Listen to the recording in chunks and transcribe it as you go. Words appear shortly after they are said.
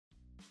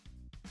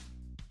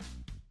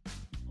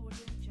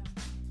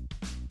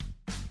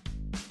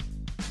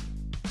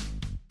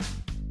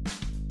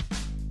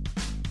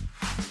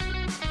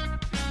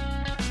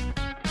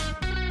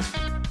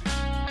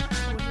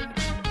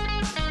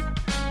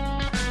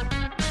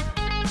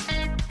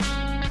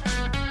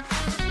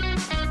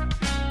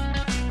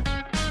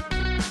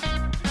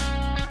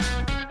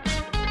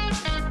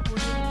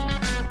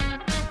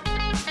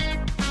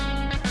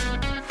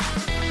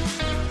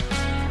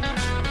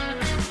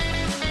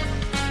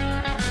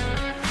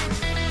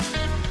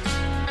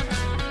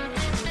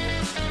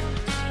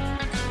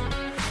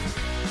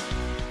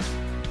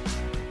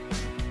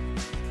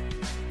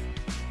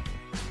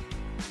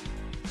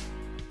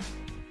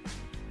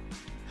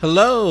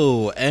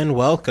Hello and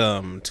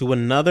welcome to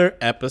another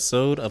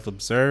episode of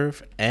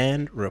Observe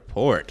and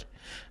Report.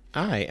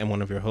 I am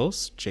one of your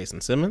hosts, Jason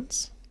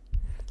Simmons,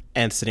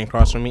 and sitting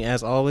across from me,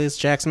 as always,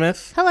 Jack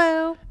Smith.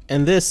 Hello.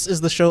 And this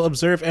is the show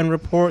Observe and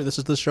Report. This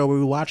is the show where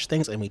we watch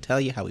things and we tell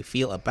you how we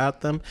feel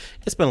about them.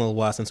 It's been a little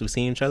while since we've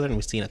seen each other, and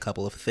we've seen a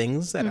couple of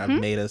things that have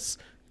made us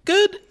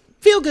good,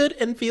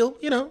 and feel,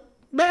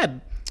 bad.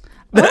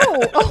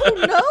 Oh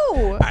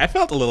no. I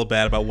felt a little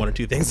bad about one or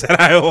two things that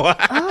I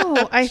watched.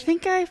 Oh, I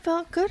think I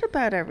felt good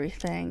about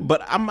everything.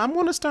 But I'm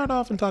going to start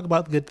off and talk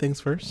about the good things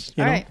first.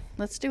 All right,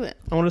 let's do it.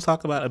 I want to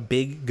talk about a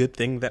big good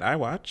thing that I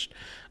watched.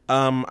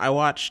 I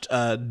watched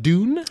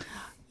Dune,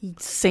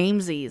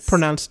 Samesies.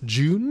 pronounced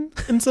June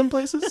in some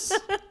places.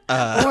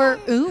 Or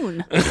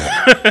oon.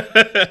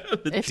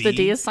 If the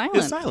D is silent.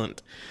 Is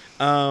silent.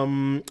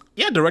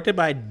 Directed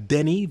by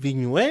Denis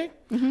Villeneuve.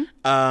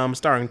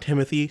 Starring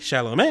Timothée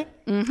Chalamet,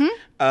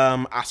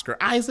 Oscar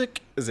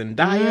Isaac,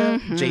 Zendaya,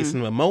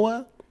 Jason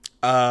Momoa,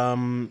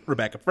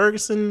 Rebecca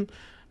Ferguson,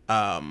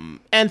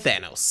 and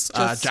Thanos,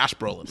 Josh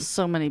Brolin.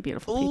 So many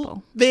beautiful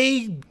people.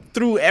 They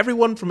threw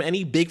everyone from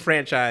any big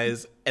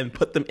franchise and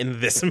put them in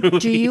this movie.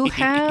 Do you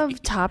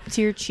have top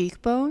tier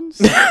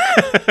cheekbones?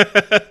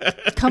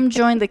 Come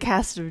join the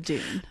cast of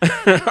Dune.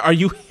 Are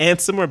you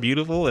handsome or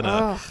beautiful in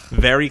a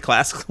very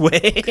classic way?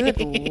 Good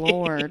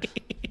Lord.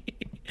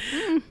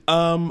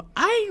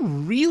 I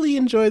really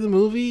enjoyed the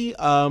movie.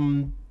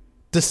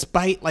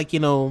 Despite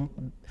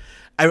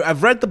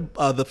I've read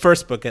the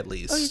first book at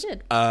least. Oh, you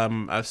did?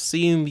 I've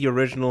seen the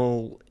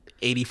original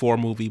 84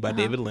 movie by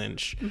David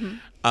Lynch.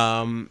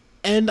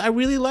 And I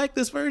really like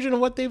this version of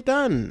what they've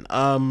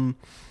done.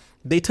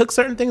 They took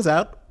certain things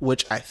out,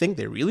 which I think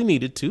they really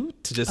needed to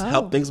just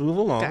help things move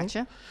along.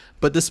 Gotcha.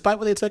 But despite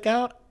what they took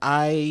out,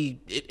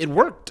 it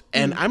worked.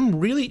 And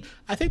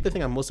I think the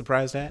thing I'm most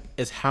surprised at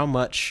is how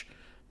much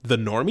the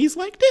normies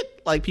liked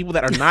it. Like people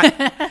that are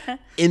not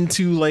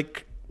into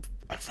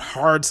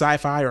hard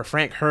sci-fi or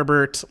Frank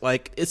Herbert.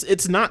 Like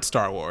it's not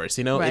Star Wars,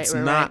 it's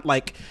not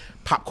like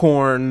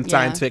popcorn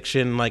science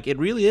fiction. Like it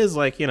really is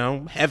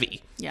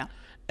heavy. Yeah.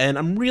 And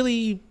I'm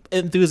really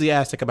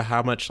enthusiastic about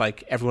how much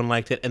everyone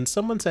liked it. And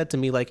someone said to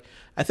me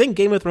I think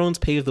Game of Thrones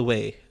paved the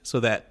way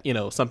so that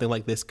something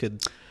like this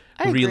could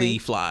really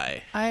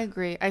fly. I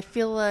agree. I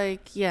feel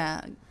like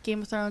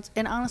Game of Thrones,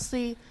 and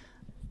honestly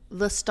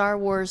the Star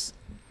Wars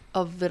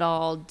of it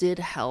all did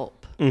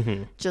help.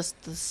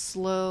 Just the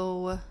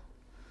slow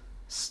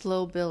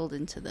build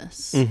into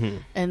this.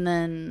 And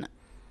then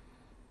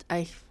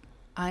I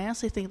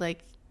honestly think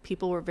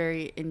people were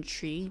very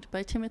intrigued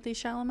by Timothée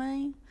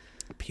Chalamet.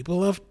 People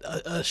love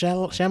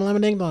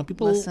Shyamalan Ding Dong.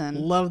 People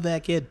love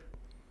that kid.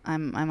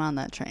 I'm on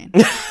that train.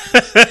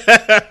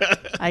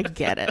 I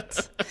get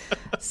it.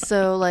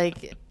 So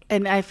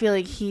and I feel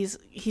like he's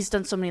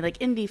done so many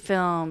indie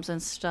films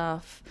and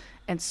stuff,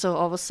 and so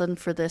all of a sudden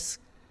for this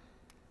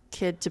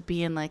kid to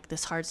be in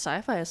this hard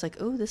sci-fi, it's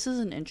this is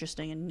an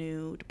interesting and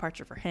new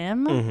departure for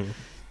him.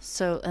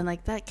 So and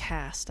that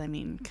cast, I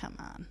mean, come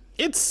on,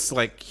 it's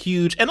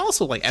huge and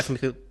also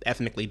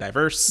ethnically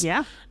diverse.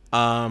 Yeah.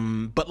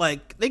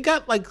 But they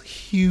got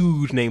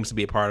huge names to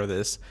be a part of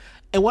this.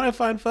 And what I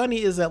find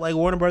funny is that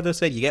Warner Brothers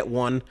said you get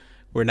one.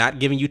 We're not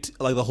giving you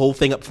the whole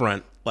thing up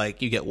front.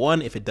 You get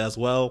one. If it does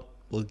well,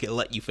 we'll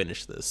let you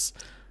finish this.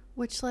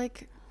 Which I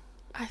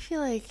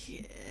feel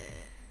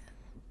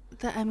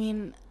that, I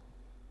mean,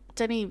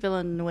 Denis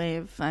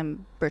Villeneuve,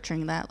 I'm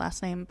butchering that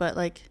last name,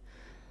 but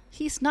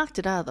he's knocked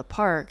it out of the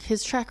park.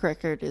 His track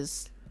record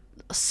is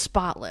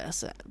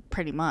spotless,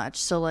 pretty much.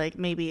 So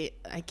maybe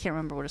I can't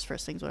remember what his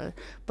first things were,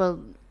 but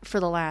for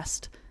the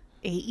last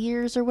 8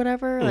 years or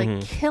whatever,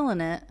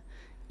 killing it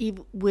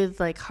with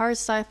hard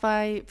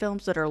sci-fi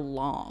films that are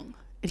long,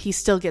 and he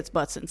still gets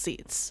butts in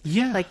seats.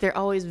 Yeah, they're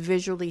always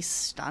visually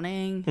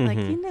stunning.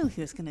 You knew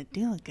he was gonna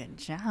do a good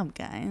job,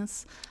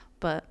 guys.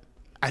 But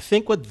I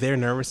think what they're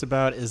nervous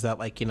about is that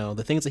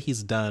the things that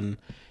he's done,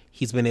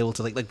 he's been able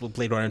to like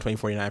Blade Runner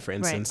 2049, for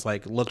instance,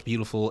 looked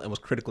beautiful and was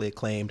critically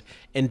acclaimed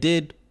and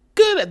did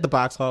good at the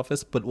box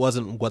office, but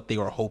wasn't what they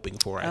were hoping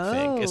for, I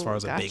think, as far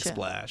as a big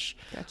splash.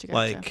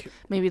 Gotcha.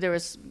 Maybe there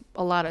was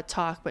a lot of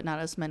talk, but not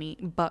as many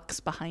bucks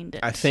behind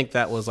it. I think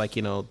that was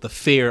the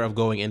fear of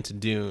going into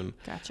Dune.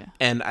 Gotcha.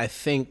 And I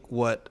think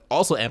what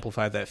also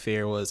amplified that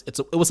fear was it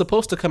was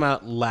supposed to come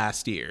out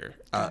last year,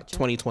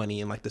 2020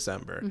 in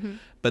December.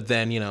 But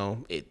then,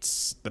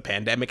 it's the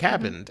pandemic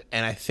happened.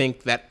 And I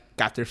think that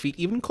got their feet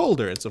even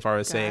colder insofar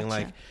as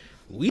saying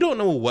we don't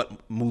know what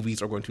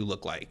movies are going to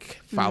look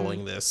like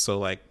following this,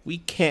 so we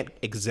can't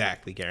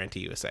exactly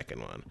guarantee you a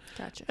second one.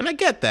 Gotcha. And I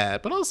get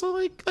that, but also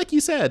like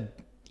you said,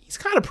 he's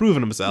kind of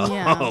proven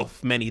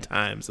himself many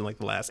times in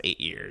the last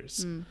 8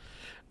 years.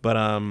 But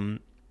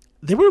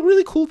there were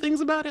really cool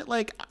things about it.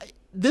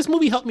 This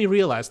movie helped me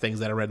realize things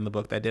that I read in the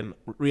book that I didn't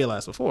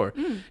realize before.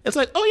 It's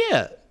oh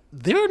yeah,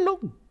 there are no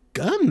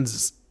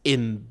guns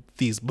in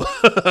these books.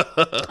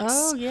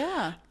 Oh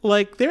yeah.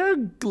 There are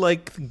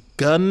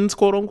guns,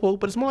 quote unquote,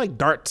 but it's more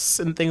darts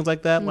and things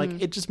like that.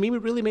 It just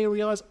really made me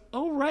realize,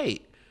 oh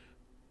right,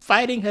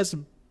 fighting has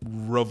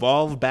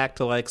revolve back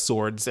to like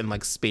swords and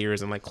like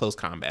spears and like close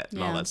combat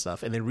and all Yeah. that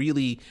stuff. And they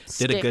really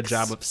did a good Sticks.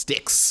 job of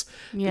sticks.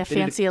 Yeah, They did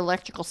a- fancy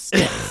electrical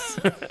sticks.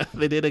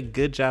 they did a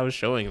good job of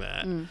showing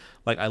that.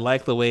 Like, I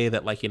like the way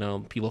that, like, you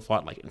know, people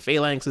fought like in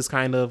phalanxes,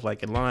 kind of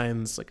like in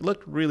lines. Like, it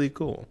looked really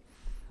cool.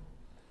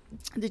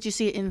 Did you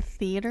see it in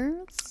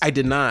theaters? I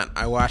did not.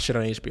 I watched it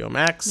on HBO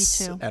Max.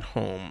 Me too. At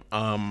home.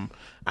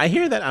 I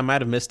hear that I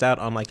might have missed out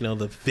on, like, you know,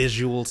 the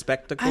visual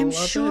spectacle. I'm of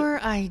sure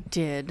I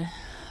did,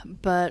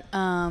 but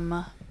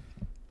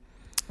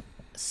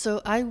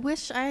so I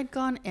wish I had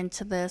gone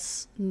into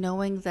this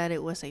knowing that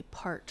it was a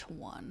part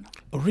 1.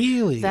 it.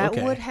 Really? That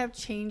Okay. would have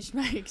changed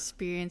my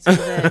experience with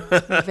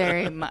it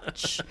very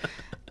much.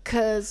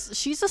 Because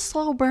she's a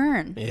slow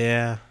burn.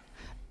 Yeah.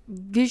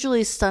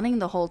 Visually stunning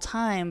the whole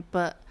time,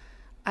 but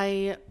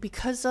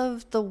because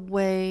of the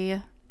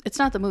way, it's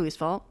not the movie's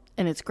fault,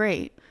 and it's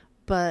great,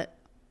 but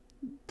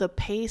the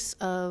pace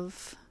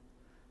of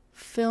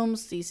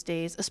films these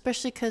days,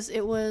 especially because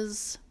it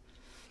was,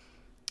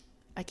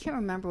 I can't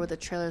remember what the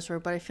trailers were,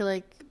 but I feel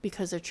like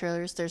because they're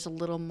trailers, there's a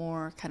little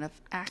more kind of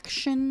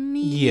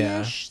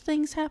action-ish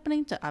things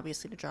happening to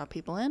draw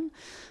people in.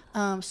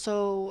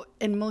 So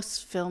in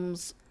most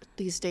films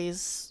these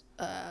days,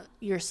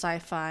 your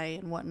sci-fi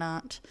and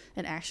whatnot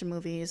and action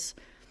movies,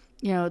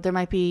 you know, there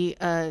might be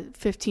a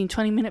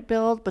 15-20 minute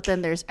build, but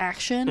then there's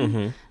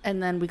action,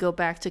 and then we go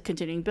back to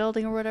continuing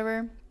building or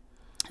whatever.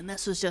 And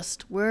this was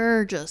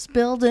we're just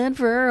building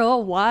for a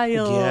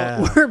while.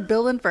 Yeah. We're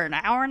building for an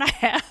hour and a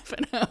half.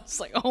 And I was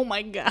like, oh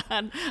my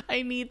God,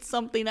 I need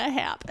something to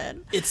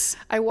happen.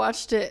 I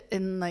watched it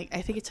in, like,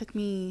 I think it took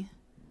me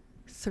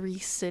 3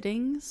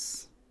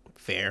 sittings.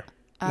 Fair.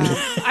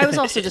 I was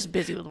also just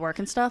busy with work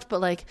and stuff, but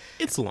like,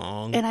 It's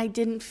long. and I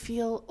didn't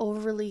feel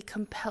overly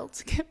compelled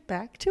to get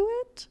back to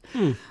it.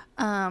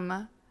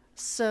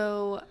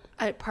 So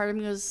part of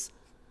me was,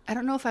 I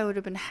don't know if I would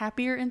have been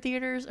happier in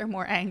theaters or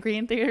more angry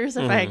in theaters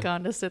if I had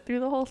gone to sit through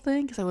the whole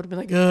thing, because I would have been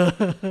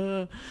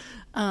like,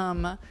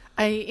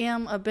 I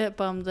am a bit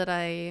bummed that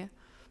I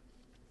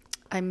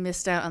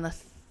missed out on the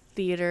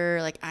theater,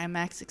 like,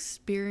 IMAX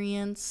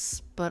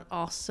experience, but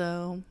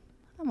also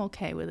I'm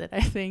okay with it,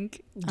 I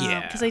think.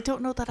 Yeah. Because I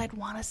don't know that I'd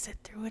want to sit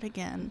through it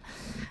again.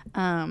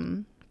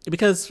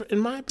 Because in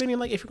my opinion,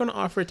 like, if you're going to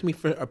offer it to me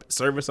for a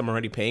service I'm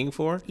already paying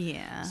for,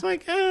 Yeah. it's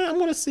like, I'm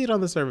going to see it on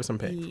the service I'm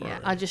paying Yeah,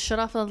 for. I just shut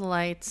off all the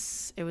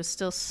lights. It was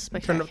still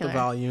spectacular. Turn up the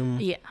volume.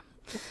 Yeah.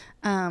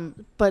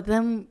 But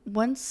then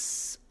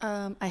once,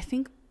 I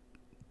think,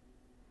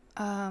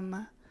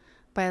 by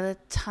the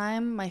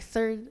time my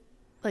third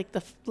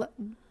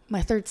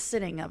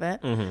sitting of it,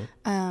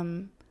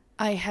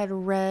 I had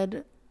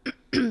read,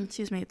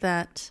 excuse me,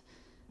 that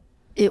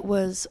it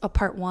was a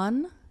part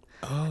 1.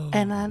 Oh.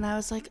 And then I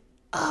was like,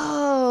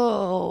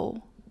 oh,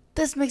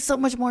 this makes so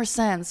much more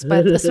sense.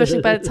 But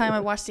especially by the time I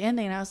watched the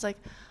ending, I was like,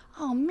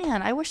 oh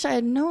man, I wish I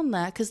had known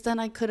that, because then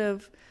I could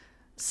have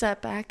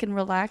sat back and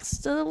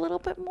relaxed a little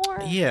bit more.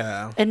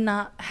 Yeah. And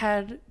not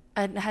had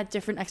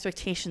different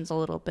expectations a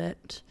little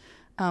bit.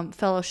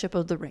 Fellowship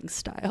of the Ring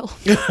style.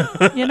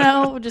 You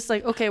know, just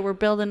like, okay, we're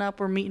building up,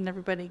 we're meeting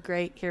everybody,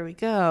 great, here we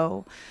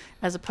go.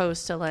 As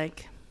opposed to,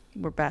 like,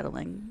 we're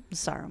battling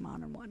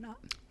Saruman and whatnot.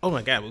 Oh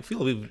my God, we feel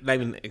we've not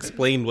even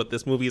explained what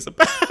this movie is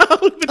about.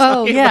 We've been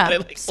Oh, talking yeah.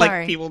 about it Sorry.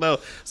 like people know.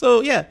 So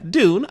yeah,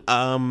 Dune,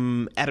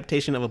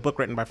 adaptation of a book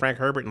written by Frank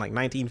Herbert in like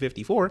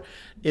 1954,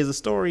 is a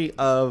story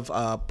of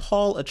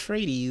Paul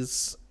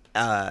Atreides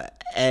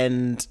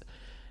and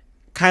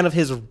kind of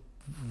his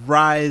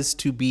rise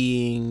to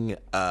being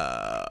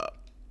a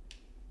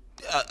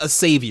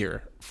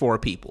savior for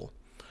people.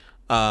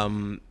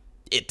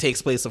 It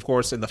takes place, of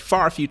course, in the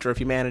far future of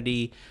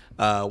humanity.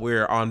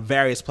 We're on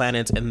various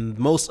planets, and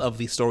most of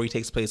the story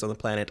takes place on the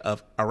planet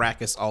of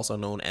Arrakis, also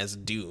known as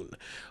Dune,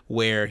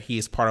 where he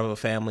is part of a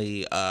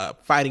family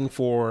fighting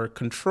for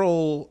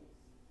control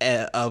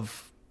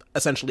of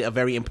essentially a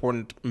very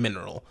important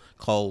mineral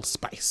called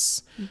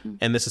spice.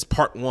 And this is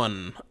part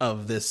 1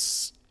 of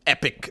this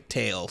epic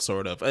tale,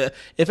 sort of.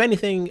 If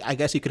anything, I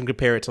guess you can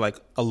compare it to like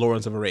a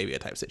Lawrence of Arabia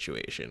type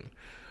situation,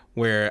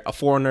 where a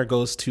foreigner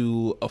goes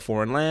to a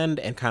foreign land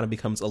and kind of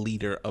becomes a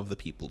leader of the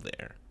people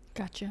there.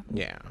 Gotcha.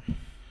 Yeah.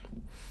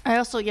 I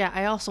also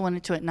went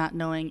into it not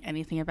knowing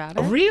anything about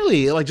it.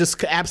 Really? Like,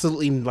 just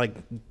absolutely, like,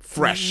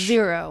 fresh?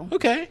 0.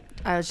 Okay.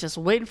 I was just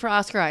waiting for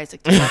Oscar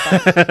Isaac to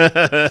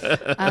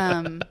pop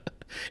up.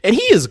 And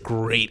he is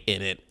great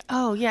in it.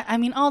 Oh, yeah. I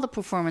mean, all the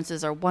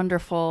performances are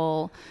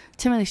wonderful.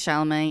 Timothée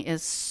Chalamet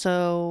is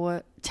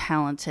so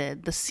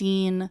talented. The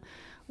scene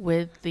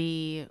with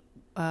the,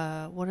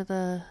 what are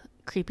the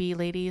creepy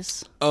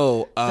ladies?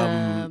 Oh,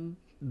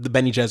 the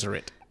Bene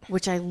Gesserit.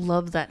 Which I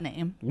love that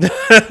name.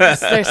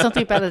 There's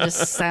something about it that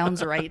just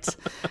sounds right.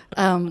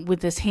 With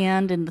this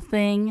hand and the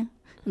thing,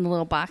 and the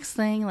little box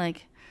thing.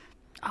 Like,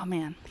 Oh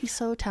man, he's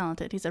so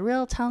talented. He's a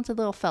real talented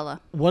little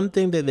fella. One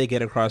thing that they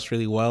get across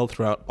really well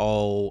throughout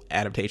all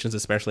adaptations,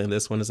 especially in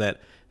this one, is that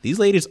these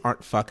ladies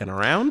aren't fucking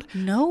around.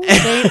 No,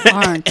 they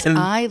aren't.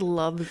 I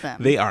love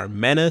them. They are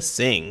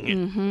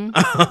menacing.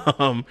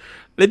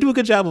 They do a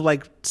good job of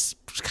like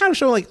kind of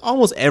showing like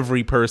almost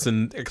every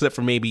person except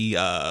for maybe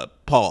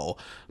Paul,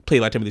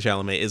 played by Timothée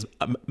Chalamet, is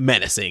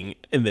menacing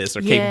in this,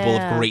 or capable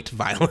of great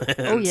violence.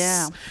 Oh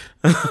yeah.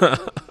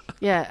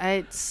 Yeah,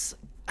 it's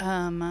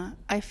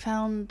I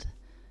found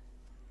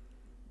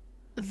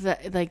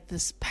that like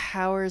this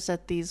powers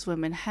that these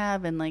women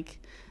have, and like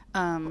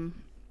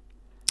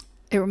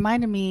it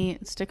reminded me,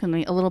 stick with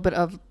me, a little bit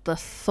of the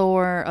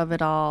Thor of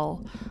it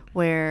all,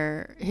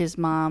 where his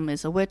mom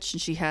is a witch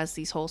and she has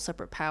these whole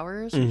separate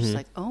powers. Mm-hmm. Just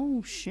like,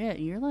 oh shit,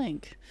 you're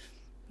like,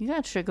 you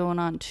got shit going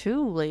on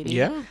too, lady.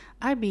 Yeah.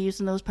 I'd be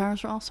using those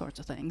powers for all sorts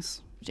of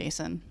things,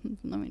 Jason.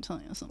 Let me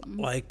tell you something.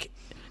 Like,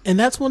 and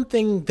that's one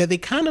thing that they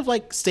kind of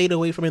like stayed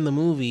away from in the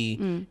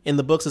movie. In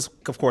the books, is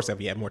of course,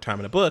 if you had more time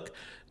in the book,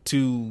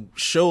 to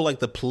show like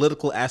the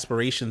political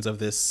aspirations of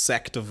this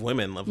sect of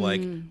women of like,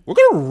 we're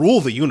gonna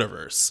rule the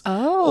universe.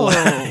 Oh,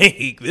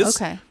 like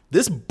this. Okay.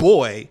 This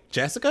boy,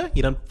 Jessica,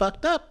 you done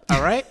fucked up.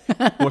 All right,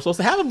 we're supposed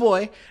to have a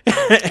boy.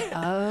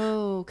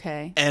 Oh,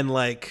 okay. And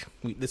like,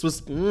 this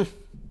was we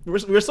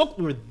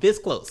were this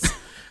close.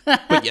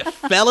 But you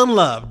fell in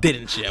love,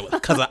 didn't you?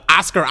 Because of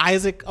Oscar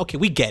Isaac. Okay,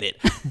 we get it.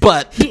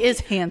 But he is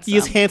handsome. He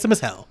is handsome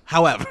as hell.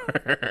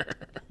 However,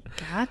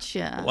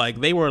 gotcha. Like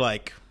they were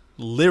like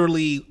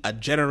literally a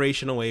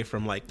generation away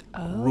from like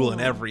ruling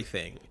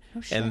everything.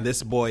 Oh, shit. And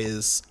this boy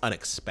is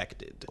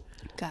unexpected.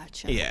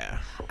 Gotcha. Yeah.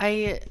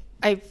 I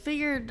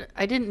figured,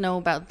 I didn't know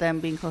about them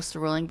being close to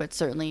ruling, but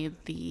certainly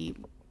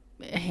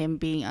him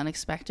being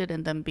unexpected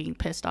and them being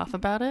pissed off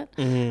about it.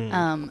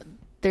 Mm-hmm.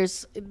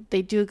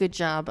 They do a good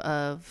job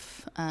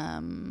of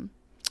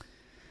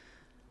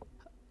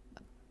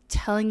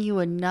telling you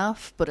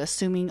enough, but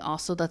assuming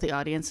also that the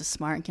audience is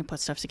smart and can put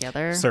stuff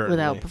together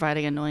without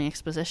providing annoying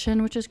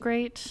exposition, which is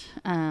great.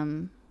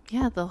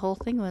 Yeah, the whole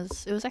thing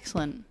was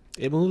excellent.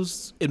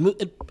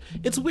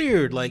 It's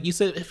weird. Like you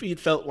said, if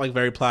it felt like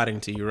very plotting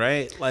to you,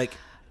 right? Like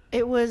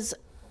it was.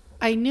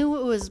 I knew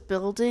it was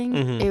building.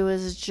 Mm-hmm. It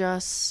was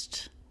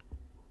just.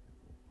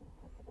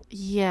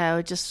 Yeah,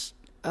 it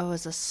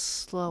was a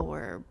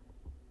slower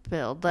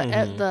build.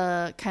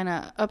 The kind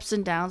of ups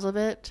and downs of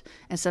it,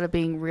 instead of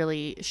being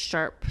really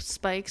sharp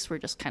spikes, were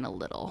just kind of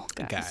little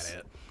guys. Got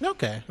it.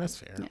 Okay, that's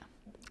fair. Yeah.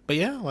 But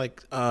yeah,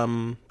 like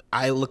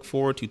I look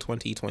forward to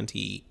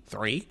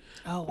 2023.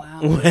 Oh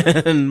wow.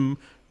 When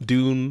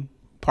Dune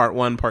Part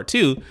 1, Part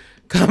 2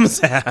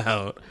 comes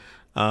out.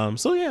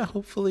 So yeah,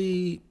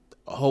 hopefully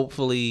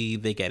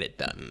they get it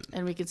done.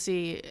 And we could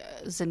see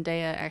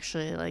Zendaya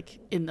actually like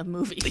in the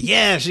movie.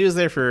 Yeah, she was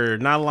there for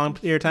not a long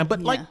period of time,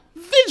 but like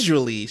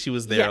visually she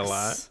was there a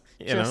lot.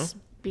 You know?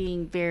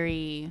 Being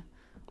very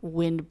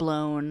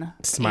windblown,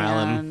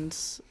 smiling, and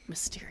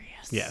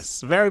mysterious.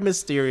 Yes, very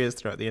mysterious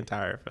throughout the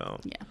entire film.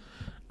 Yeah.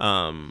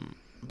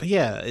 But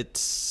yeah,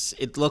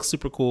 it looks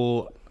super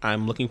cool.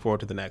 I'm looking forward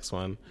to the next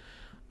one.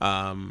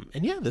 And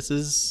yeah, this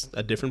is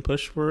a different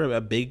push for a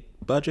big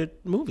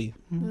budget movie.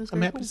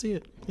 I'm happy to see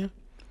it. Yeah.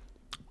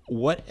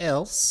 What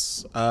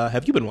else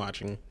have you been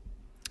watching?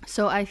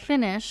 So I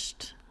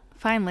finished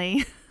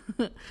finally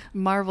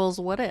Marvel's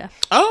What If.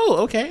 Oh,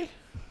 okay.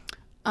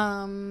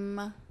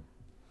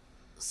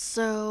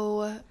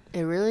 So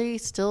it really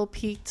still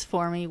peaked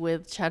for me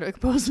with Chadwick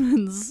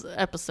Boseman's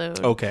episode.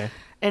 Okay.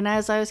 And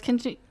as I was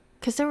continuing,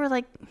 because there were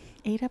like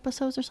 8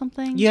 episodes or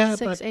something. Yeah,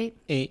 6, 8.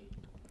 8.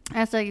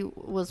 As I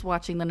was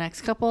watching the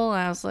next couple,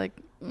 I was like,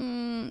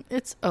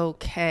 it's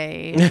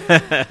okay.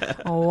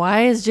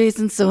 Why is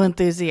Jason so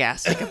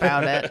enthusiastic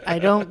about it? I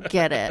don't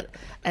get it.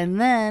 And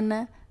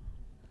then,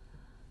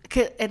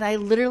 and I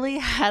literally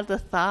had the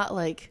thought,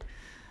 like,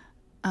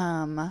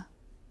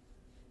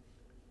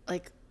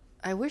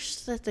 I wish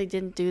that they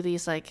didn't do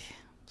these, like,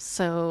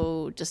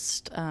 so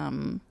just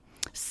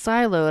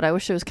siloed. I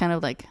wish it was kind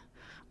of like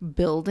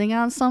building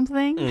on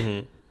something.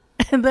 Mm-hmm.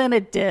 And then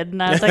it did,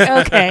 and I was like,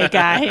 okay,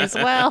 guys,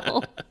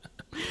 well.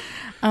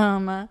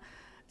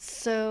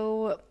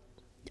 So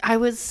I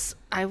was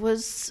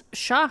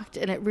shocked,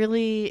 and it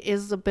really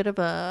is a bit of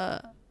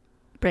a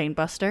brain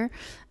buster.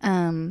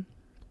 And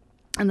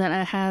then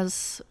it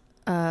has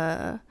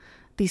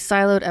these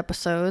siloed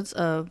episodes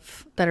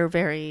that are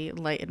very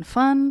light and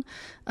fun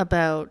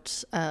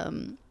about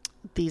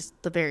the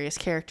various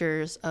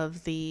characters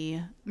of the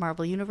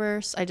Marvel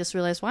universe. I just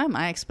realized, why am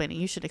I explaining?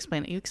 You should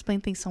explain it. You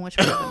explain things so much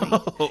better than me.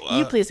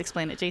 You please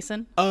explain it,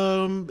 Jason.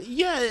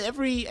 Yeah,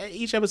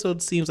 each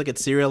episode seems like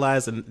it's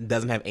serialized and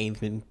doesn't have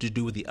anything to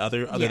do with the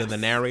other than the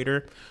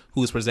narrator,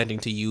 who is presenting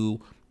to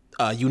you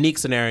unique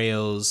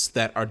scenarios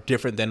that are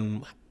different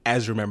than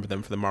as you remember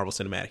them for the Marvel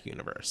Cinematic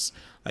Universe.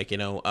 Like,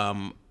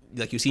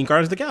 like you've seen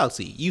Guardians of the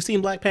Galaxy, you've seen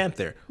Black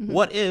Panther. Mm-hmm.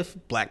 What if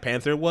Black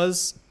Panther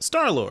was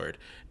Star-Lord?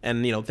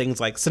 And,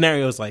 things like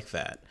scenarios like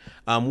that.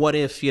 What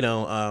if,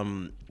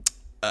 Agent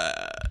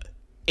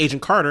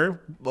Carter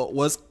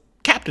was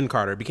Captain Captain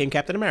Carter became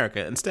Captain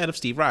America instead of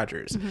Steve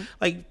Rogers.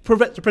 Like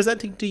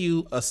presenting to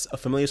you a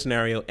familiar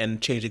scenario and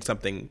changing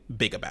something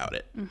big about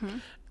it.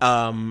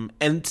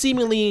 And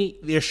seemingly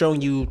they're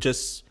showing you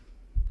just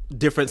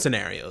different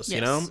scenarios,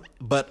 you know,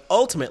 but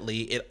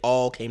ultimately it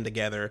all came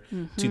together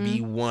to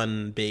be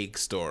one big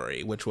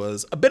story, which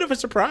was a bit of a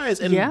surprise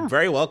and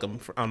very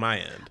welcome on my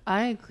end.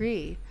 I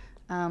agree.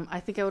 I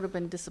think I would have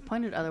been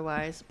disappointed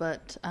otherwise,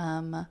 but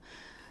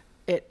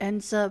it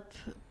ends up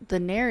the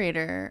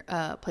narrator,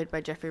 played by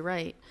Jeffrey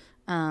Wright,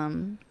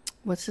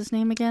 what's his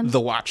name again?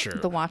 The Watcher.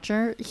 The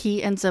Watcher.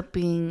 He ends up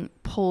being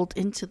pulled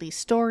into the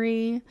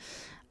story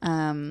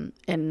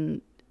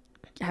and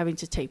having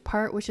to take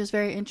part, which is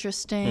very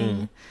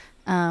interesting.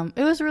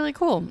 It was really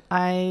cool.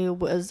 I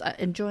was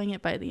enjoying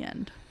it by the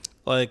end.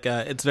 Like,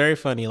 it's very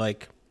funny.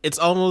 Like, it's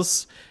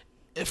almost...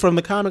 From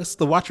the comics,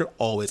 the Watcher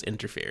always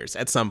interferes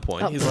at some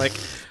point. He's like,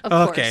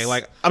 okay,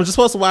 like, I'm just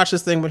supposed to watch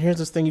this thing, but here's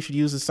this thing you should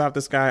use to stop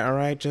this guy. All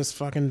right, just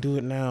fucking do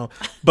it now.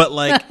 But,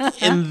 like,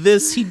 in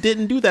this, he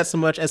didn't do that so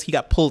much as he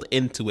got pulled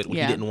into it when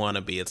he didn't want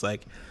to be. It's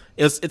like,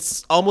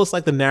 it's almost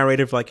like the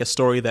narrator of, like, a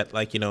story that,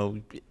 like, you know,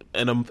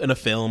 in a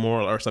film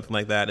or something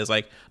like that is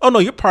like, oh, no,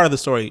 you're part of the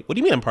story. What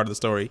do you mean I'm part of the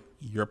story?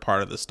 You're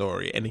part of the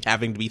story. And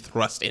having to be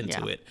thrust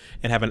into it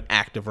and have an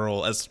active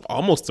role as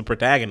almost the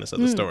protagonist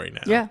of the story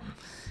now. Yeah.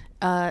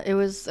 It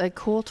was a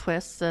cool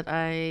twist that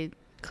I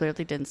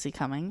clearly didn't see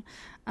coming.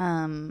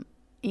 And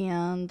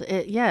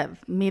it,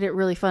 made it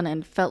really fun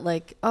and felt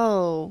like,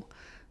 oh,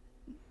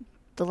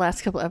 the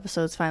last couple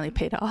episodes finally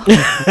paid off.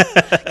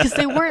 Because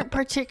they weren't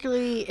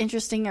particularly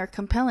interesting or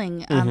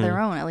compelling on their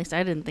own. At least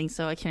I didn't think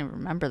so. I can't even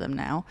remember them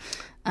now.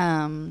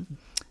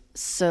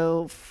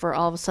 So for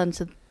all of a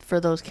sudden for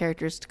those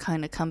characters to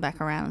kind of come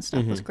back around and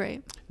stuff was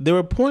great. There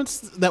were points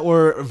that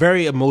were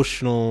very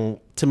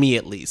emotional to me,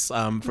 at least.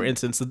 For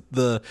instance,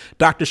 the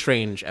Doctor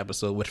Strange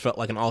episode, which felt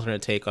like an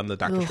alternate take on the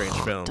Doctor Strange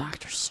film.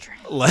 Doctor Strange.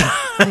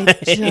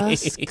 I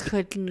just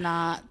could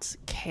not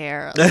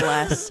care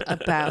less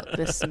about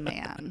this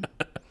man.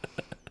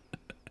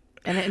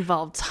 And it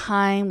involved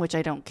time, which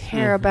I don't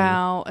care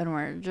about. And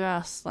we're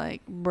just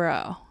like,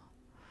 bro.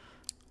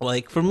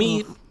 Like, for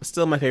me,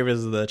 still my favorite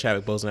is the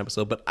Chadwick Boseman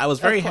episode, but I was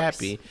very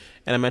happy,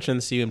 and I mentioned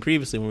this to you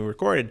previously when we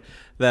recorded,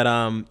 that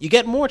you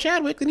get more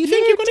Chadwick than you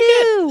think you're going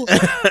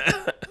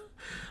to get.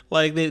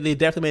 Like, they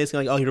definitely made it seem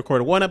like, oh, he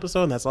recorded one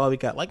episode and that's all we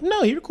got. Like,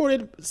 no, he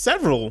recorded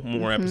several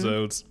more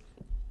episodes,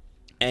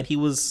 and he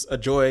was a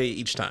joy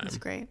each time. That's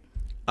great.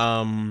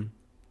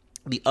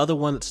 The other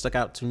one that stuck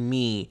out to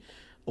me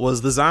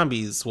was the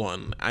zombies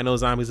one. I know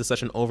zombies is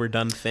such an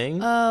overdone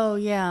thing. Oh,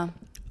 yeah.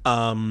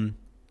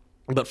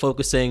 But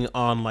focusing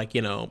on, like,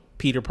 you know,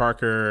 Peter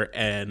Parker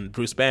and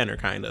Bruce Banner,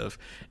 kind of.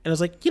 And I was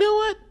like, you know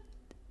what?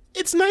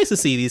 It's nice to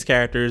see these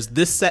characters,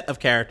 this set of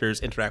characters,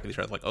 interact with each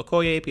other. Like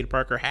Okoye, Peter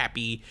Parker,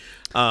 Happy.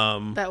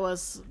 That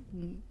was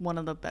one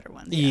of the better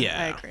ones.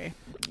 Yeah. I agree.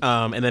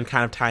 And then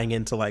kind of tying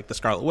into, like, the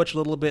Scarlet Witch a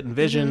little bit and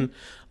Vision.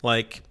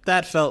 Like,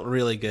 that felt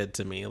really good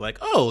to me. Like,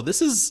 oh,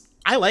 this is...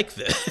 I like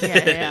this.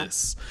 Yeah.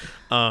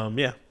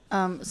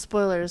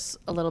 Spoilers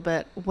a little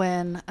bit.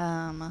 When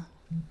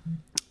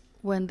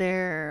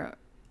they're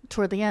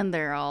toward the end,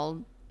 they're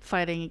all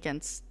fighting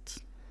against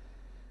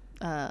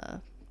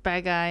bad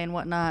guy and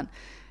whatnot,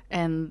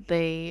 and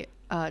they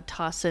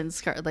toss in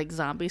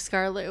zombie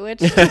Scarlet Witch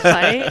to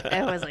fight.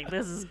 I was like,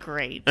 this is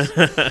great.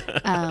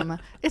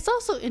 It's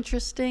also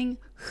interesting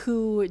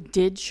who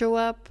did show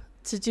up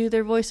to do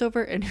their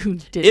voiceover and who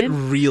didn't. It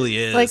really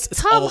is. Like, it's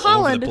Tom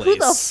Holland, who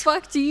the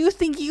fuck do you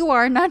think you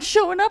are not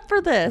showing up for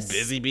this?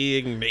 Busy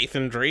being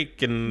Nathan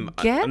Drake and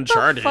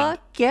Uncharted.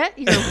 Get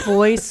your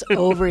voice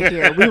over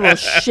here. We will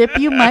ship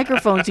you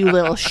microphones, you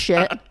little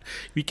shit.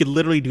 You could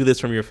literally do this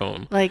from your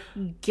phone. Like,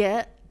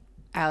 get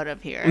out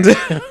of here.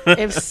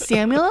 If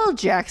Samuel L.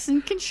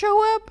 Jackson can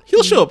show up,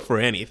 he'll show up for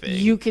anything.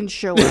 You can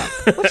show up,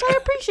 which I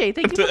appreciate.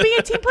 Thank you for being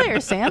a team player,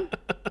 Sam.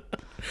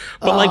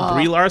 But like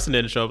Brie Larson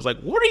didn't show up. It's like,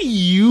 what are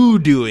you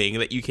doing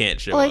that you can't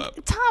show up?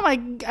 Like,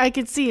 Tom, I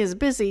could see is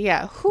busy.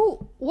 Yeah.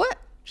 What?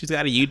 She's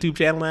got a YouTube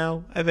channel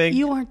now, I think.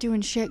 You aren't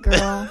doing shit,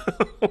 girl.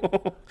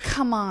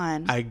 Come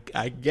on.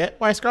 I get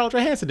why Scarlett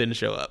Johansson didn't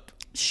show up.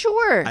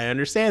 Sure. I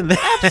understand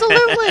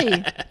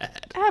that.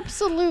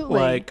 Absolutely.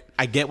 Like,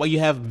 I get why you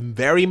have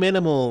very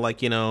minimal,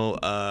 like, you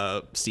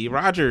know, Steve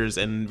Rogers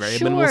and very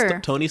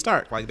minimal Tony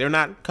Stark. Like, they're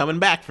not coming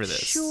back for this.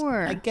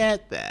 Sure. I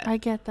get that. I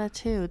get that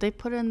too. They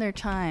put in their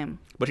time.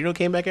 But you know who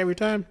came back every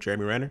time?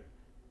 Jeremy Renner.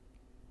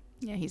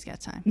 Yeah, he's got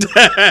time.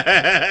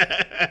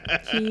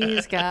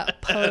 He's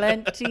got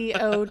plenty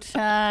of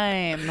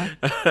time.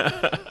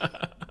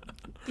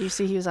 You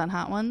see he was on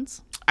Hot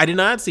Ones? I did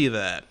not see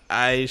that.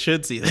 I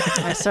should see that.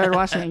 I started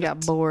watching and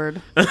got bored.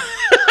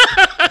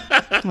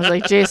 I was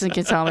like, Jason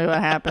can tell me what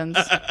happens.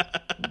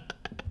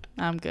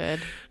 I'm good.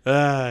 Oh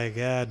my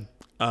God.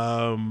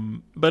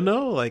 But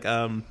no, like,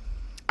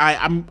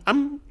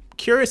 I'm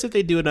curious if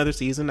they do another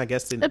season. I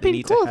guess it'd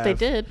be cool if they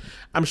did.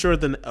 I'm sure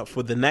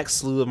for the next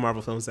slew of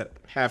Marvel films that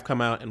have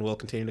come out and will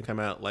continue to come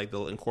out, like,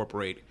 they'll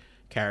incorporate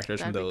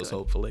characters from those.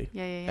 Hopefully,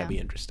 yeah. That'd be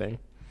interesting.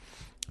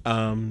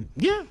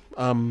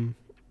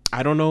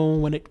 I don't know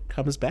when it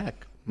comes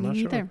back. I'm Me not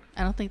neither. sure.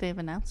 I don't think they've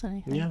announced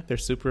anything. Yeah, they're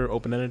super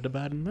open-ended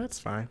about it, and that's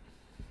fine.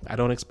 I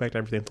don't expect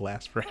everything to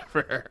last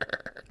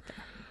forever.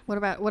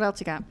 What else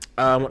you got?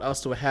 What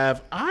else do I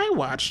have? I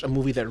watched a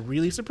movie that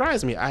really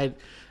surprised me. I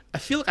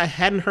feel like I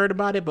hadn't heard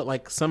about it, but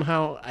like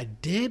somehow I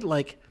did,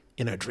 like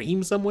in a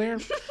dream somewhere.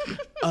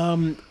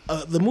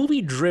 The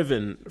movie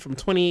Driven from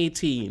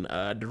 2018,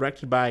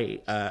 directed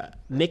by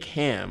Nick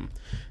Hamm,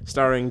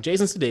 starring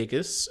Jason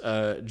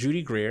Sudeikis,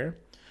 Judy Greer,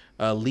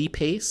 Lee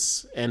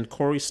Pace, and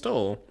Corey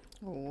Stoll.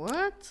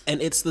 What?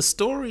 And it's the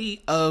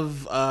story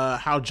of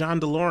how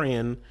John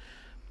DeLorean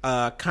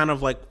kind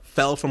of like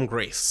fell from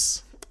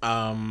grace.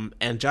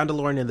 And John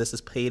DeLorean in this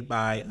is played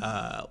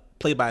by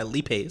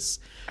Lee Pace.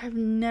 I've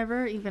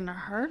never even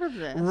heard of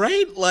this.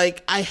 Right?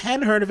 Like, I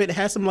hadn't heard of it. It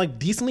has some like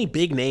decently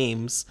big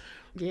names.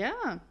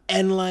 Yeah.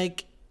 And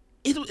like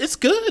it's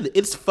good.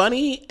 It's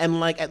funny and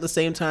like at the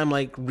same time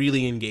like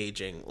really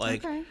engaging.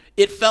 Like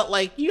It felt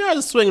like you guys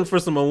are swinging for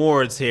some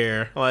awards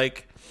here.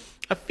 Like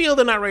I feel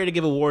they're not ready to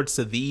give awards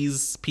to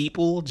these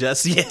people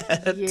just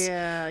yet.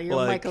 Yeah, your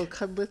like, Michael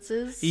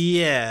Cudlitzes.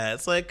 Yeah,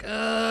 it's like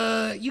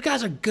you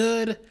guys are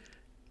good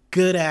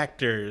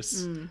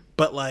actors,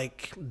 but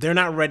like they're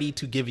not ready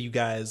to give you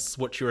guys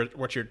what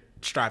you're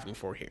striving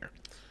for here.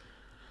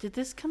 Did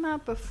this come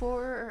out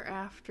before or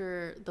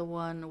after the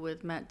one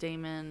with Matt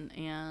Damon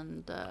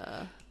and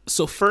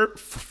So Ford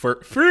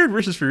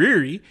versus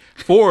Ferrari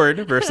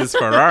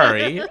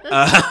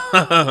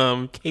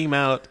came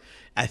out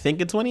I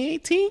think in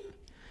 2018.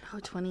 Oh,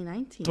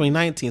 2019.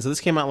 2019. So this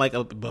came out like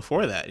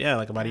before that. Yeah,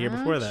 like about a year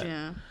before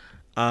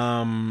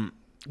that.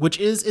 Which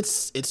is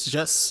it's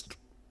just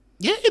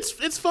yeah,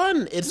 it's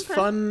fun. It's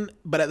fun,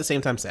 but at the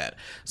same time sad.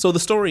 So the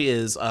story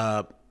is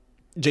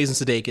Jason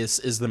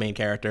Sudeikis is the main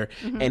character,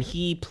 and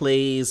he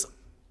plays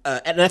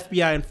an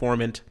FBI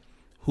informant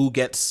who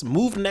gets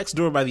moved next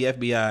door by the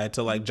FBI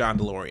to like John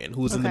DeLorean,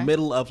 who's in the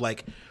middle of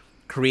like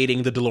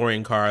creating the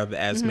DeLorean car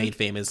as made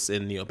famous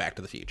in Back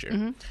to the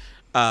Future.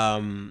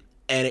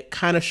 And it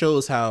kind of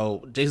shows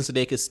how Jason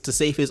Sudeikis, to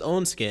save his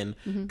own skin,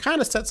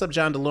 kind of sets up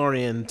John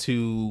DeLorean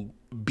to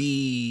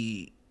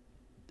be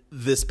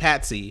this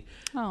patsy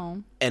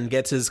and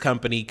gets his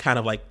company kind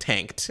of like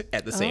tanked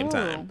at the same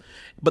time.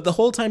 But the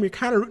whole time you're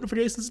kind of rooting for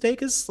Jason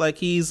Sudeikis. Like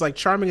he's like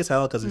charming as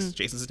hell because it's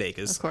Jason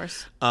Sudeikis. Of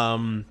course.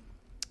 And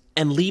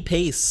Lee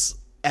Pace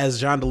as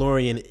John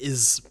DeLorean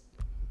is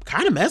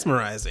kind of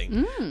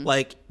mesmerizing.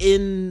 Like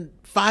in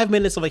 5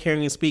 minutes of like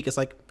hearing him speak, it's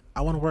like, I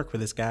want to work for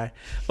this guy.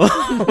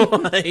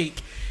 Like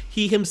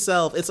he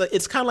himself,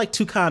 it's kind of like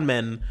two con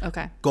men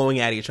going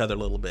at each other a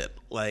little bit.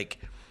 Like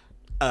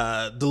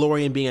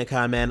DeLorean being a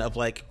con man of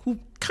like who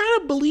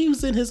kind of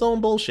believes in his own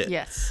bullshit.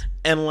 Yes.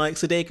 And like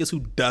Sudeikis who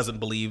doesn't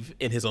believe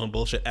in his own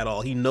bullshit at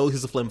all. He knows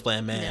he's a flim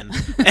flam man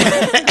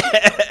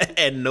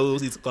and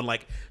knows he's going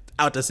like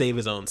out to save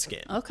his own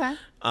skin. Okay.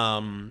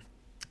 So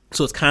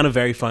it's kind of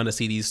very fun to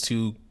see these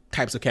two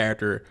types of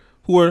character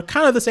who are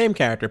kind of the same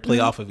character play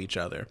off of each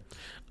other.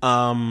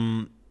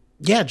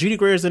 Yeah, Judy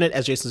Greer's in it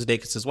as Jason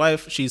Sudeikis'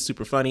 wife. She's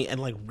super funny and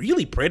like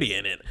really pretty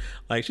in it.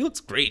 Like she looks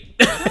great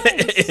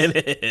in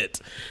it.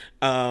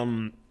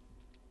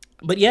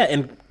 But yeah,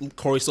 and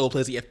Corey Stoll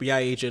plays the FBI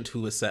agent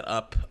who has set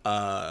up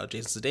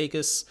Jason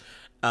Sudeikis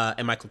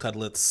and Michael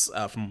Cudlitz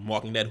from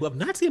Walking Dead, who have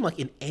not seen him like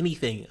in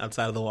anything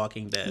outside of The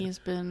Walking Dead. He's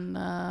been,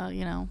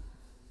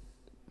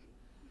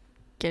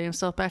 getting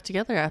himself back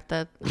together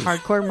after that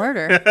hardcore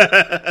murder.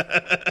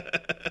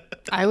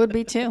 I would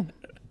be too.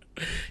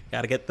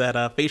 Got to get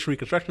that facial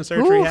reconstruction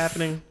surgery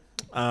happening.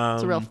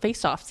 It's a real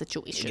face-off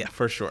situation. Yeah,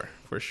 for sure.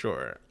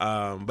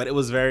 But it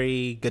was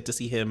very good to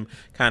see him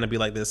kind of be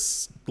like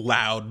this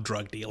loud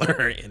drug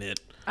dealer in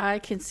it. I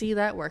can see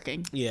that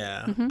working.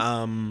 Yeah.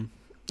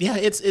 Yeah,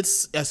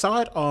 it's I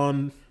saw it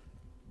on,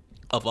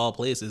 of all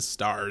places,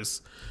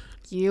 Stars.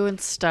 You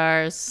and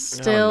Stars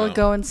still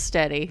going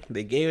steady.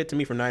 They gave it to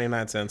me for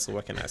 99 cents, so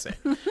what can I say?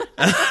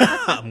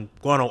 I'm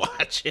going to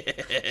watch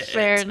it.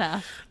 Fair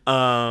enough.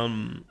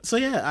 So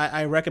yeah,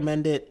 I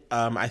recommend it.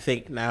 I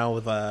think now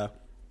with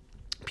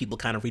people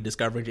kind of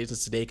rediscovering Jason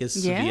Sudeikis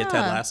via Ted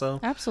Lasso.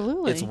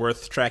 Absolutely. It's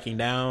worth tracking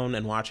down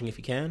and watching if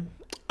you can.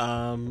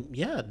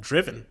 Yeah,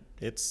 Driven.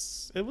 It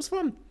was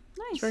fun.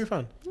 Nice. It's very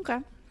fun. Okay.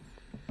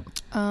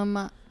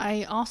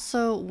 I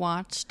also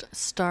watched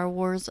Star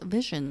Wars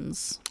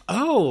Visions.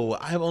 Oh,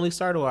 I've only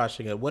started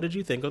watching it. What did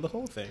you think of the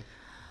whole thing?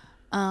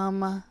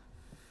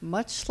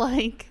 Much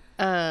like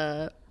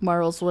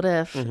Marvel's What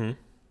If,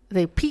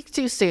 they peaked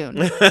too soon.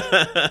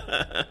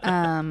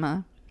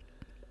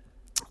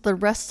 The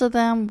rest of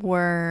them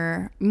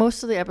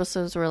most of the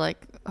episodes were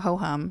like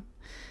ho-hum.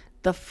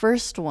 The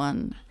first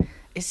one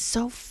is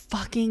so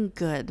fucking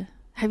good.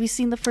 Have you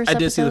seen the first episode? I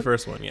did see the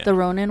first one, yeah. The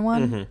Ronin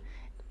one?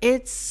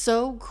 It's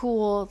so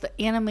cool. The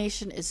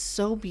animation is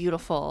so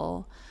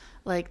beautiful.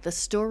 Like, the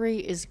story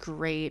is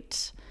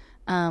great.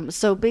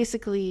 So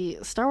basically,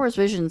 Star Wars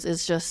Visions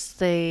is just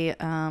they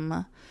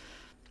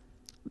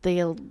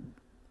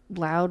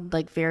allowed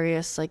like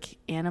various like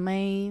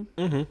anime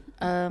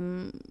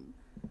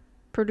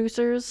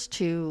producers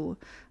to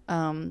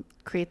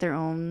create their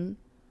own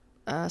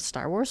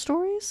Star Wars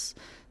stories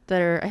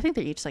that are, I think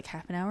they're each like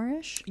half an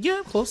hour-ish.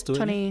 Yeah, close to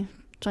 20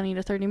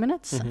 to 30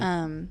 minutes.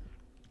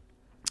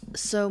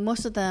 So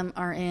most of them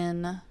are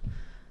in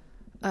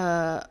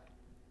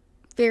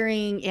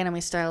varying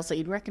anime styles that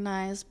you'd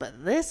recognize,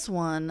 but this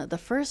one, the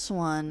first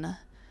one,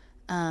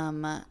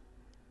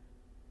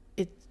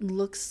 it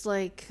looks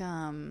like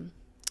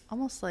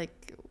almost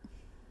like,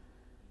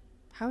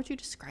 how would you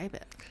describe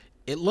it?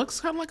 It looks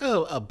kind of like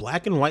a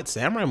black and white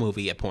samurai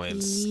movie at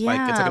points. Yeah.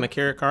 Like it's like an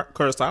Akira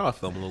Kurosawa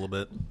film a little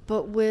bit.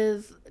 But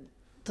with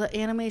the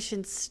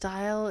animation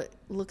style, it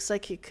looks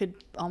like it could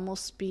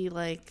almost be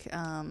like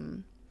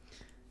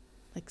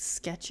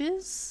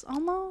sketches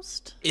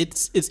almost.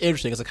 It's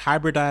interesting. It's like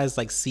hybridized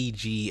like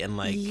CG and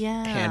like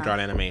hand drawn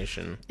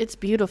animation. It's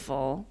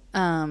beautiful.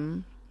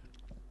 And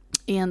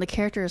the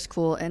character is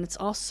cool, and it's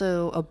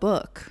also a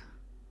book,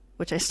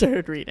 which I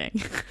started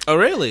reading. Oh,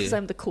 really? Because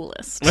I'm the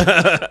coolest.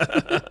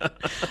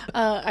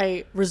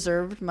 I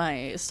reserved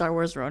my Star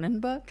Wars Ronin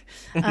book.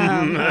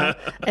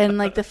 And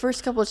like the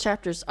first couple of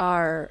chapters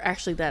are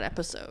actually that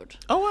episode.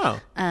 Oh, wow.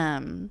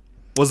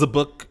 Was the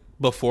book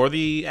before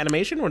the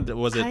animation, or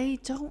was it? I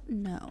don't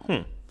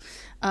know.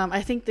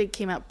 I think they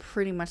came out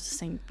pretty much the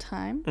same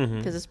time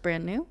because it's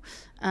brand new.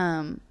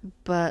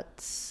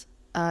 But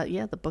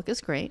the book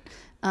is great.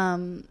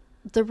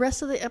 The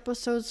rest of the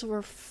episodes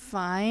were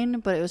fine,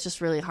 but it was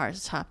just really hard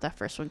to top that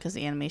first one because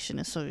the animation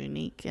is so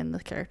unique and the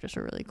characters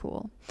are really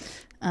cool.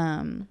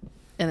 And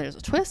there's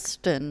a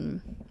twist,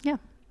 and yeah.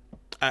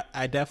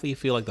 I definitely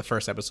feel like the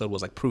first episode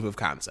was like proof of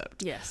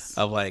concept. Yes.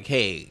 Of like,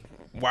 hey,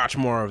 watch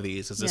more of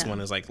these, because this one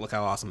is like, look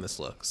how awesome this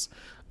looks.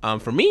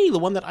 For me, the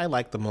one that I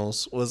liked the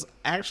most was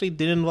actually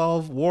didn't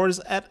involve wars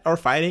or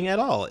fighting at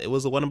all. It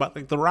was the one about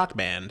like the rock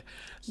band.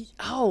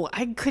 Oh,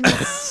 I couldn't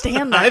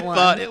stand that one.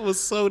 I thought it was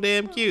so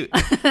damn cute.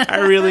 I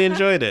really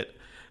enjoyed it.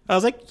 I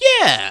was like,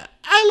 yeah,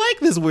 I like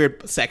this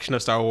weird section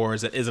of Star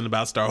Wars that isn't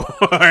about Star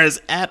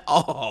Wars at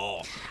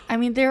all. I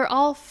mean, they're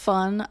all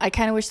fun. I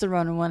kind of wish the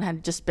Ronin one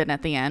had just been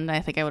at the end. I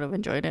think I would have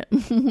enjoyed it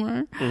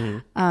more.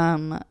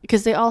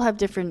 Because they all have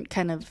different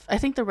kind of, I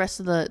think the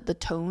rest of the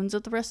tones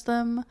of the rest of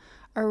them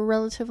are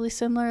relatively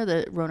similar.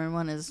 The Ronin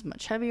one is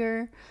much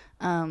heavier.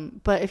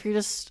 But if you're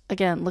just,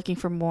 again, looking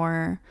for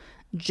more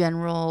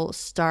general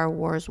Star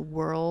Wars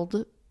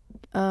world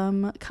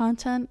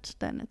content,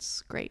 then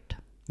it's great.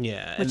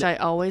 Yeah. Which I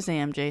always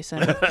am,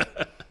 Jason.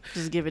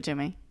 Just give it to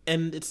me.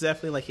 And it's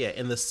definitely like, yeah,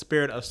 in the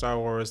spirit of Star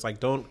Wars, like,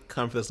 don't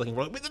come for this looking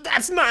for, but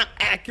that's not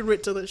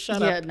accurate to the,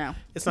 shut up. Yeah, no.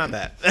 It's not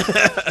that.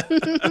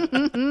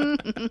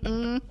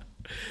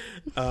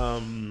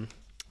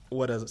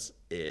 What is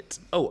it?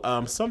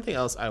 Oh, something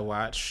else I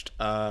watched.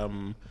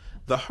 The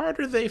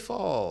Harder They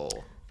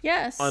Fall.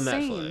 Yes. On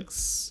same.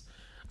 Netflix.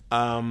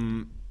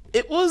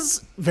 It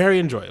was very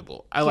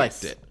enjoyable. I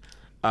liked it.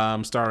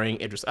 Starring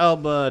Idris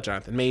Elba,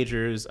 Jonathan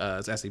Majors,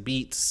 Zazie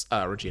Beetz,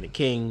 Regina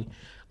King,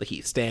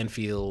 Lakeith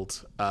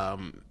Stanfield.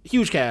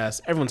 Huge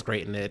cast. Everyone's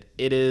great in it.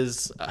 It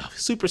is a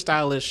super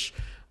stylish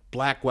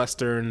black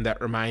Western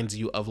that reminds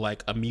you of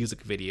like a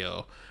music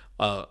video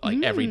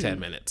every 10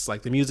 minutes.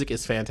 Like the music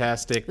is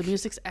fantastic. The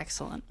music's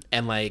excellent.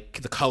 And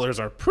like the colors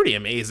are pretty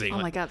amazing. Oh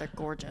my God, they're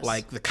gorgeous.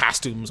 Like the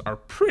costumes are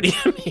pretty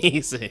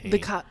amazing.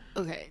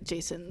 Okay,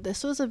 Jason,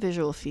 this was a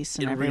visual feast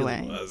in every way.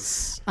 It really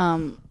was.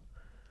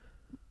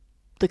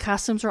 The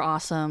costumes were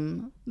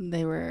awesome.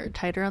 They were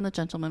tighter on the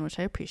gentlemen, which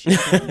I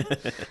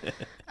appreciated.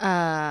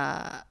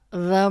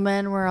 The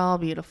men were all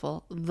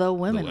beautiful. The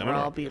women were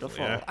all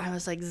beautiful. Yeah. I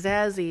was like,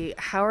 Zazie,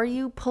 how are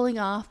you pulling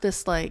off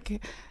this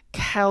like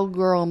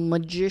cowgirl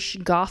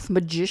goth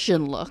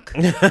magician look?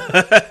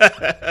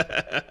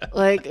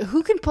 Like,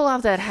 who can pull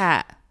off that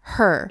hat?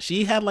 Her.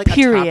 She had like a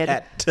top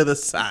hat to the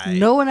side.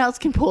 No one else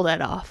can pull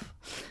that off.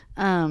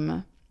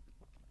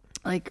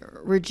 Like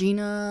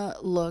Regina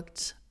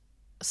looked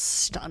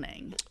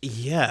stunning.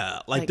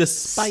 Yeah, like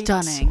despite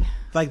stunning,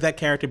 like that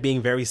character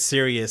being very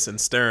serious and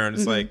stern,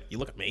 it's like, you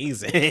look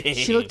amazing.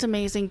 She looked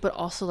amazing, but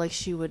also like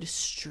she would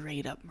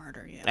straight up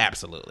murder you.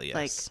 Absolutely, yes.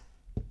 Like,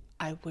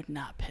 I would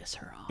not piss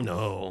her off.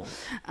 No.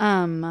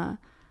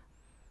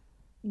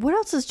 What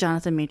else has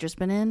Jonathan Majors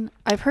been in?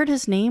 I've heard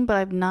his name, but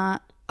I've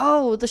not.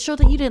 Oh, the show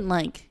that you didn't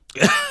like.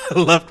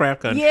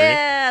 Lovecraft Country.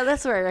 Yeah,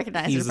 that's where I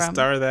recognize He's it from. He's the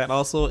star of that,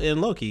 also in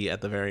Loki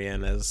at the very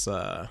end as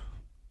the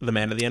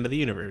man at the end of the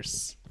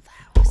universe.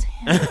 That was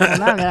him. Well,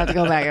 now I'm gonna have to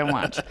go back and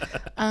watch.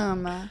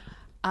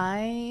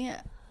 I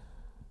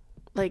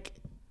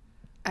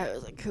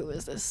was like, who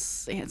is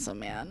this handsome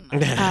man?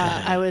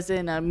 I was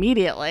in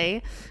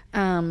immediately.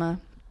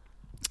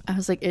 I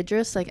was like,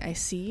 Idris, like, I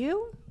see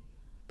you,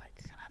 but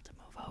you're gonna have to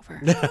move over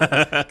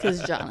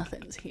because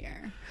Jonathan's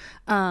here.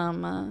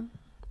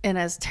 And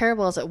as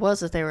terrible as it was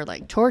that they were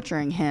like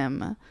torturing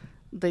him,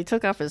 they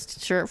took off his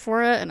shirt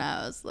for it, and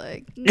I was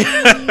like,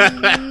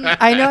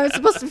 I know I'm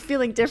supposed to be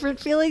feeling different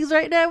feelings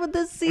right now with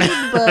this scene,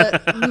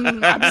 but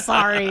I'm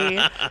sorry.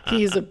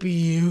 He's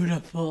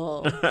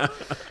beautiful.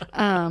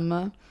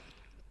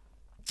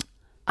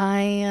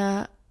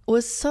 I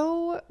was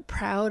so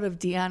proud of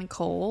Dion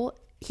Cole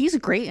he's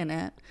great in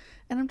it.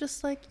 And I'm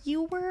just like,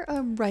 you were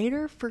a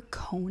writer for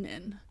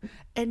Conan,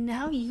 and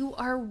now you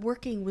are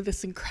working with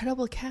this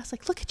incredible cast.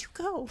 Like, look at you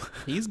go.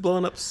 He's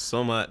blown up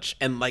so much.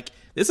 And, like,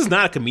 this is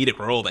not a comedic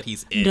role that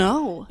he's in.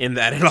 No. In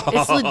that at all.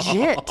 It's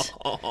legit.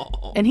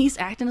 And he's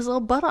acting his little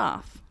butt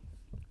off.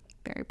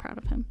 Very proud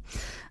of him.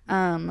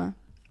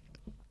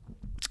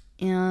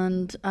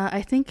 And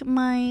I think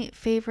my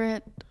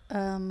favorite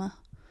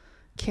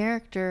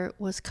character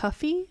was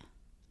Cuffy.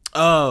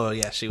 Oh,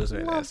 yeah, she was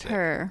very Loved nice.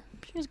 her.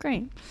 She was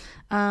great.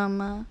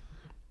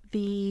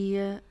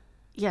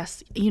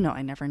 Yes,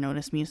 I never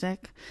notice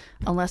music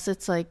unless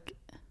it's like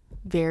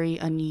very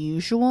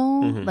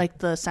unusual, like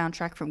the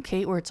soundtrack from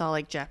Kate, where it's all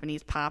like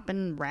Japanese pop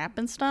and rap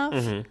and stuff.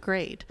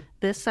 Great.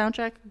 This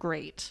soundtrack,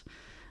 great.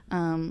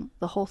 The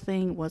whole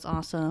thing was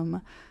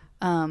awesome.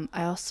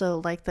 I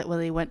also like that when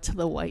they went to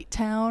the white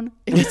town,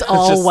 it was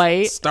all Just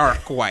white.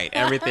 Stark white.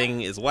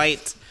 Everything is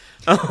white.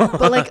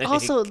 But like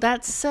also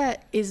that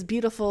set is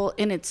beautiful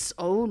in its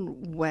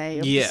own way.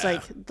 Just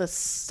like the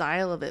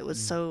style of it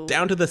was so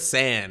down to the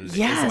sand.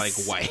 Yes.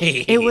 Is like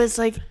white. It was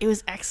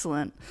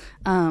excellent.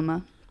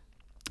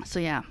 So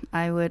yeah,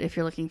 I would, if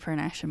you're looking for an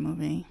action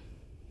movie,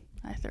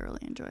 I thoroughly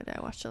enjoyed it.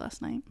 I watched it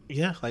last night.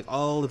 Yeah, like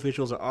all the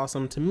visuals are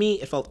awesome. To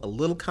me, it felt a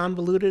little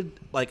convoluted.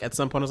 Like at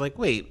some point I was like,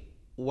 wait,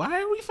 why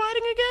are we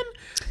fighting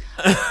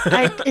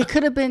again? It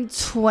could have been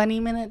 20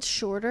 minutes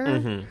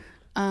shorter.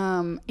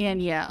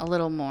 And yeah, a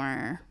little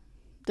more.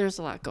 There's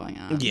a lot going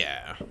on.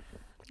 Yeah. Could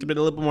have been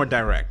a little bit more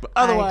direct. But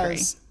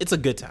otherwise, it's a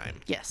good time.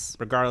 Yes.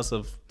 Regardless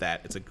of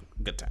that, it's a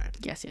good time.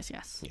 Yes.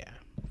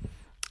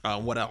 Yeah.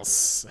 What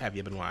else have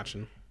you been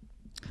watching?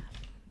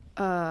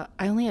 I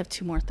only have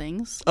 2 more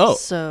things. Oh.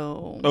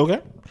 So.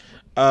 Okay.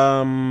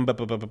 Well,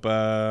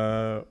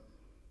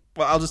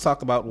 I'll just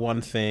talk about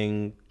one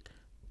thing.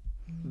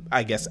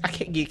 I guess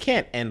you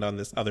can't end on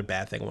this other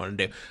bad thing I want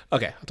to do.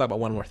 Okay, I'll talk about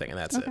one more thing and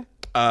that's it.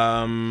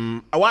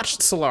 I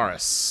watched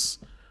Solaris,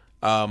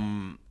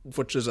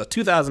 which is a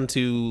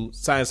 2002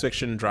 science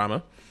fiction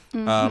drama,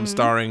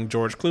 starring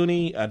George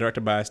Clooney,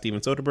 directed by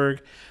Steven Soderbergh.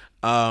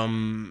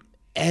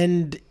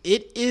 And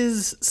it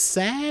is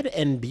sad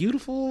and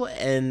beautiful,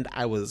 and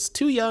I was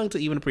too young to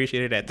even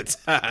appreciate it at the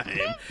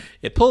time.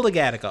 It pulled a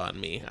Gattaca on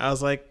me. I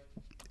was like,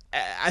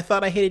 I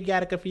thought I hated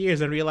Gattaca for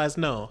years and realized,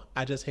 no,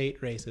 I just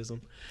hate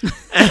racism.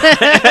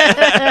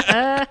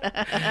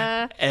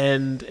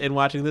 And in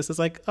watching this, it's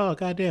like, oh,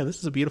 goddamn, this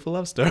is a beautiful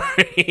love story.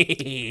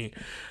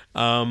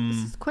 This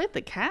is quite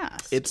the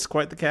cast. It's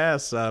quite the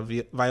cast.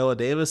 Viola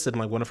Davis in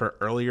like one of her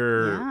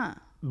earlier,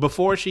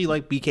 before she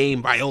like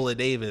became Viola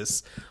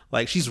Davis,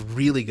 like she's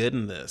really good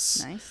in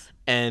this. Nice.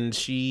 And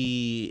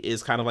she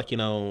is kind of like,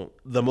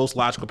 the most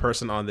logical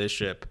person on this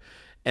ship.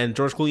 And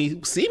George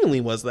Clooney seemingly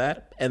was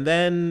that. And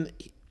then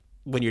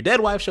when your dead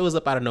wife shows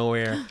up out of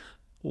nowhere,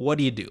 what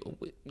do?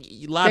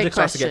 Logic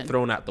starts to get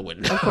thrown out the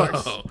window. Of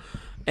course.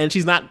 And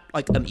she's not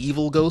like an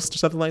evil ghost or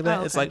something like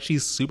that. It's like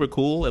she's super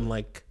cool and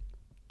like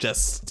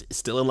just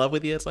still in love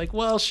with you. It's like,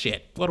 well,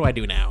 shit, what do I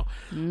do now?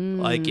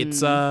 Like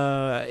it's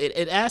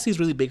it asks these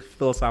really big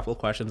philosophical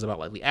questions about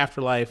like the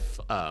afterlife,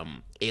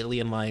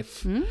 alien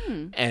life,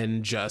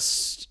 and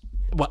just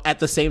at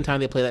the same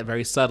time they play that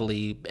very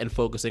subtly and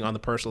focusing on the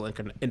personal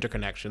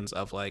interconnections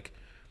of like,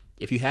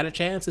 if you had a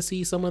chance to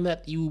see someone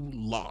that you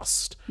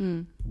lost,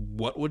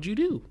 what would you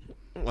do?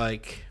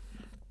 Like,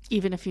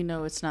 even if you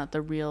know it's not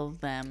the real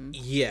them.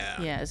 Yeah.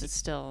 Yeah, is it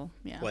still,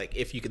 Like,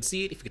 if you could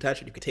see it, if you could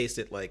touch it, you could taste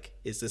it, like,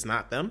 is this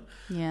not them?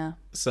 Yeah.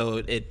 So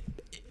it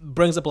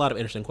brings up a lot of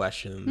interesting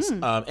questions.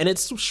 And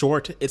it's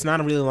short. It's not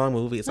a really long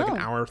movie. It's like an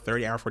hour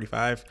 30, hour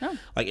 45.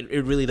 Like,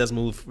 it really does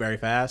move very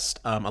fast.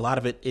 A lot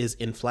of it is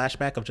in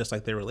flashback of just,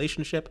 like, their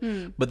relationship.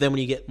 But then when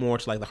you get more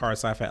to, like, the hard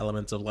sci-fi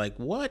elements of, like,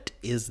 what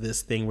is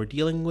this thing we're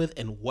dealing with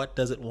and what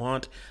does it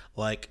want?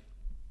 Like,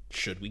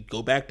 should we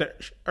go back to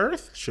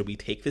Earth? Should we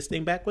take this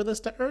thing back with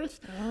us to Earth?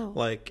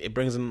 Like, it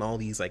brings in all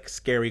these like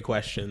scary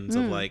questions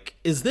of like,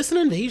 is this an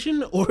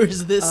invasion or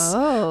is this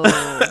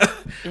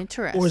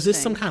interesting, or is this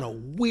some kind of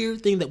weird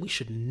thing that we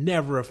should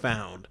never have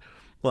found?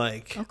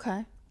 Like,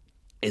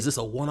 is this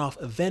a one-off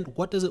event?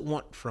 What does it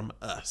want from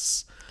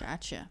us?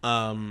 Gotcha.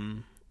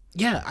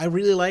 Yeah, I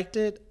really liked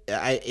it.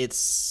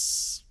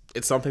 It's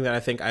something that I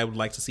think I would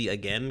like to see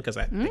again because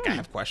I think I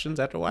have questions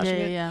after watching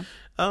it. Yeah,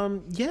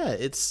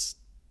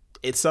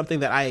 it's something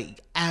that I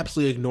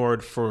absolutely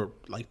ignored for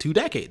like 2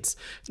 decades.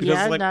 Because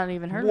I've like, not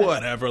even heard of it.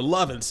 Whatever,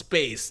 love and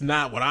space,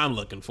 not what I'm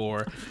looking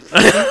for.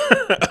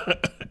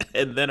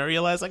 And then I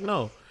realized, like,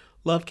 no,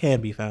 love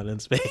can be found in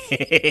space.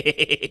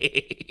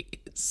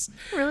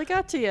 Really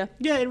got to you.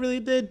 Yeah, it really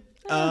did.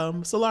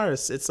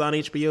 Solaris, it's on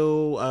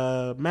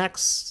HBO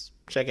Max.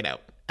 Check it out.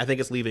 I think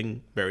it's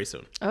leaving very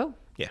soon. Oh,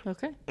 yeah.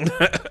 Okay.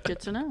 Good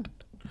to know.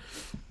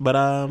 But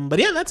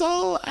yeah, that's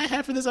all I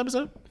have for this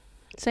episode.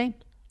 Same.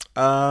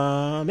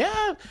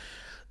 Yeah.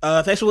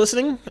 Thanks for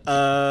listening.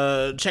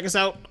 Check us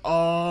out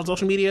on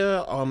social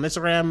media, on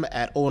Instagram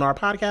at ONR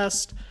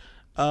Podcast.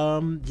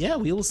 Yeah,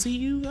 we will see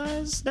you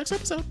guys next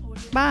episode.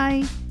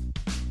 Bye.